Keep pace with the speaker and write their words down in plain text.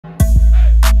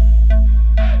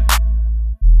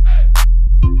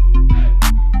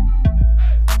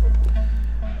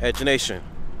Edge Nation,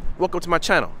 welcome to my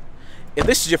channel. If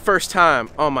this is your first time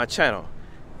on my channel,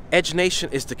 Edge Nation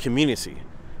is the community.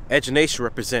 Edge Nation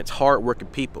represents hard-working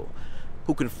people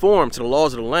who conform to the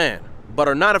laws of the land, but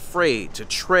are not afraid to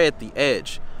tread the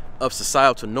edge of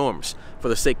societal norms for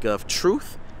the sake of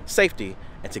truth, safety,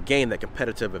 and to gain that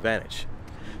competitive advantage.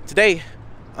 Today,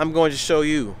 I'm going to show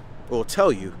you, or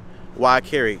tell you, why I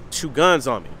carry 2 guns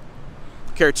on me.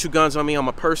 I carry 2 guns on me on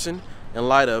my person in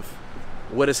light of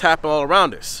what has happened all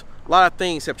around us. A lot of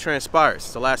things have transpired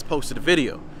since the last post of the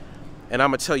video, and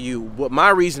I'm gonna tell you what my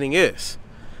reasoning is.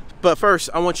 But first,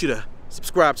 I want you to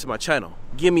subscribe to my channel,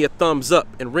 give me a thumbs up,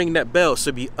 and ring that bell so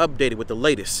you'll be updated with the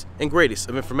latest and greatest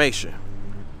of information.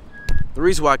 The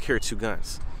reason why I carry 2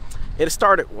 guns, it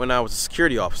started when I was a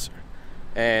security officer,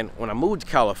 and when I moved to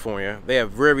California, they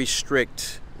have very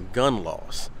strict gun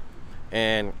laws.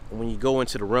 And when you go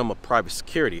into the realm of private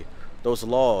security, those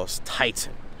laws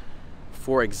tighten.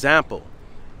 For example,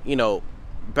 you know,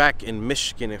 back in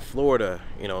Michigan and Florida,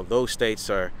 you know, those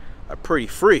states are pretty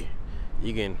free.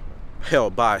 You can, hell,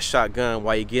 buy a shotgun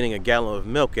while you're getting a gallon of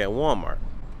milk at Walmart.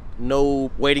 No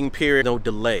waiting period, no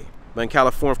delay. But in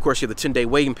California, of course, you have the 10-day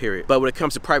waiting period. But when it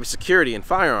comes to private security and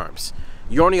firearms,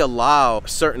 you only allow a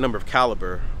certain number of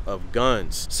caliber of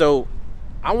guns. So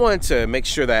I wanted to make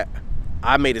sure that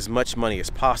I made as much money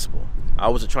as possible. I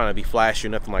wasn't trying to be flashy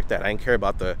or nothing like that. I didn't care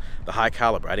about the high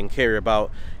caliber. I didn't care about,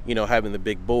 you know, having the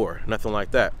big bore, nothing like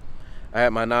that. I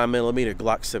had my 9mm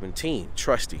Glock 17,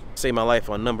 trusty, saved my life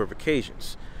on a number of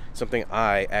occasions. Something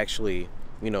I actually,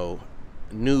 you know,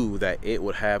 knew that it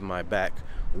would have my back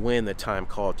when the time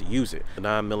called to use it. The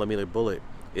 9mm bullet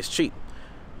is cheap.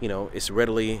 You know, it's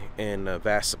readily in a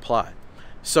vast supply.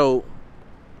 So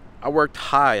I worked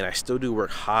high, and I still do work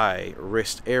high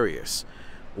risk areas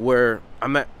where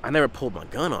I never pulled my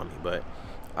gun on me, but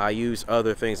I use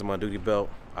other things in my duty belt.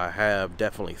 I have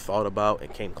definitely thought about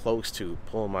and came close to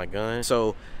pulling my gun.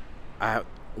 So I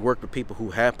worked with people who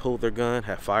have pulled their gun,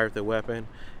 have fired their weapon,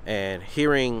 and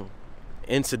hearing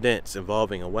incidents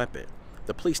involving a weapon.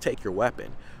 The police take your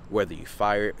weapon, whether you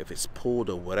fire it, if it's pulled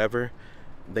or whatever.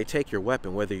 They take your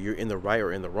weapon, whether you're in the right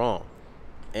or in the wrong.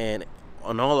 And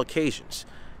on all occasions,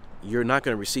 you're not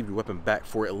going to receive your weapon back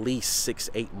for at least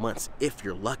 6-8 months if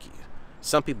you're lucky.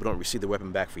 Some people don't receive their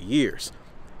weapon back for years.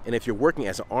 And if you're working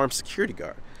as an armed security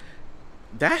guard,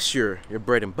 that's your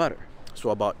bread and butter.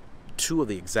 So I bought 2 of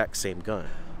the exact same gun.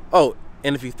 Oh,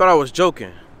 and if you thought I was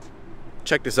joking,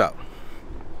 check this out.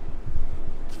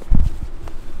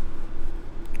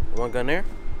 One gun there.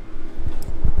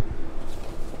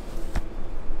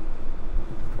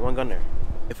 One gun there.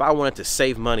 If I wanted to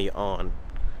save money on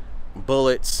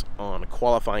bullets, on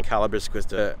qualifying calibers, because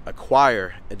to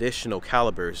acquire additional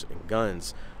calibers and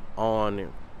guns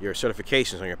on your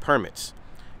certifications, on your permits,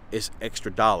 is extra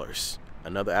dollars.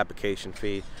 Another application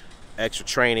fee, extra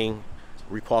training,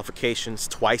 requalifications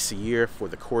twice a year for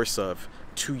the course of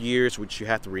 2 years, which you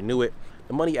have to renew it.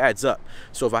 The money adds up.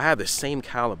 So if I have the same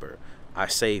caliber, I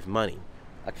save money.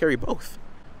 I carry both.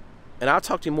 And I'll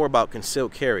talk to you more about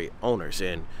concealed carry owners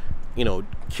and, you know,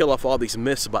 kill off all these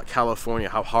myths about California,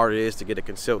 how hard it is to get a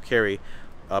concealed carry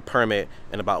permit,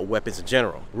 and about weapons in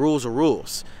general. Rules are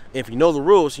rules. If you know the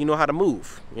rules, you know how to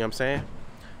move. You know what I'm saying?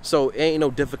 So ain't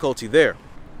no difficulty there.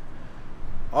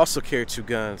 Also carry 2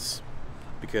 guns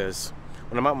because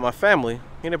when I'm out with my family,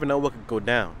 you never know what could go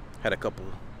down. Had a couple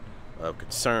of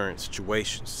concerns,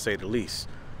 situations, to say the least,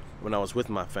 when I was with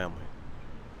my family.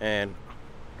 And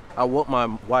I want my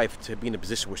wife to be in a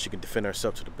position where she can defend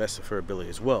herself to the best of her ability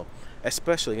as well,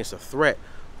 especially against a threat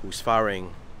who's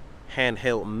firing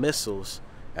handheld missiles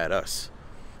at us.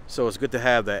 So it's good to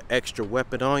have that extra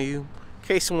weapon on you, in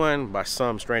case one, by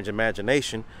some strange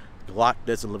imagination, Glock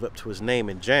doesn't live up to his name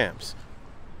in jams.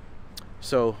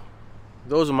 So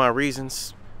those are my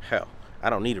reasons. Hell, I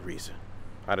don't need a reason.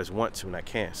 I just want to and I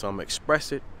can. So I'm gonna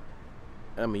express it,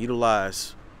 and I'm gonna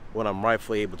utilize when I'm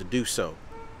rightfully able to do so.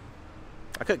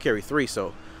 I could carry 3,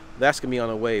 so that's gonna be on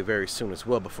the way very soon as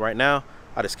well. But for right now,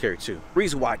 I just carry 2.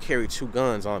 Reason why I carry 2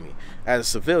 guns on me as a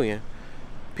civilian,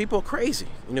 people are crazy.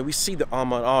 You know, we see the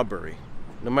Ahmaud Arbery.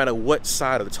 No matter what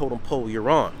side of the totem pole you're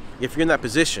on, if you're in that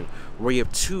position where you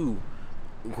have 2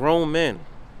 grown men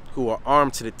who are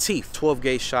armed to the teeth,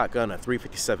 12-gauge shotgun, a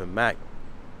 .357 Magnum,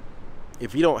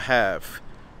 if you don't have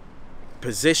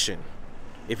position,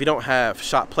 if you don't have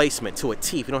shot placement to a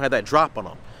T, if you don't have that drop on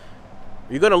them,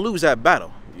 you're gonna lose that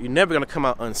battle. You're never gonna come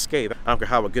out unscathed. I don't care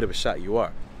how good of a shot you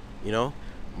are. You know,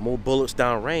 more bullets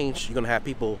down range, you're gonna have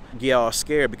people get all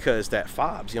scared because that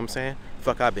fobs, you know what I'm saying?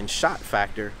 Fuck, I've been shot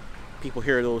factor. People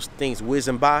hear those things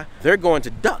whizzing by, they're going to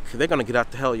duck. They're gonna get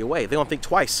out the hell of your way. They don't think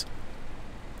twice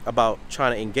about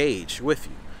trying to engage with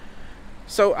you.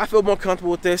 So I feel more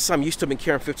comfortable with this. I'm used to been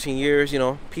carrying 15 years, you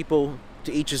know, people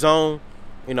to each his own.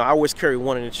 You know, I always carry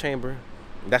one in the chamber.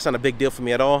 That's not a big deal for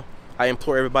me at all. I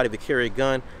implore everybody to carry a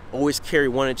gun. Always carry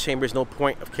one in the chamber. There's no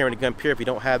point of carrying a gun, period, if you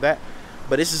don't have that.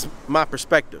 But this is my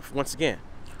perspective. Once again,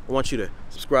 I want you to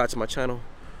subscribe to my channel,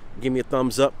 give me a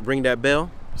thumbs up, ring that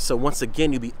bell. So once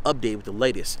again, you'll be updated with the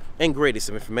latest and greatest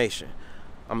of information.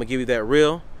 I'm gonna give you that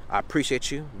real. I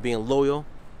appreciate you being loyal,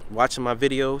 watching my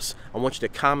videos. I want you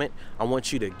to comment. I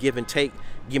want you to give and take.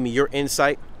 Give me your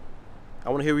insight. I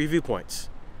want to hear review points.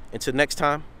 Until next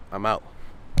time, I'm out.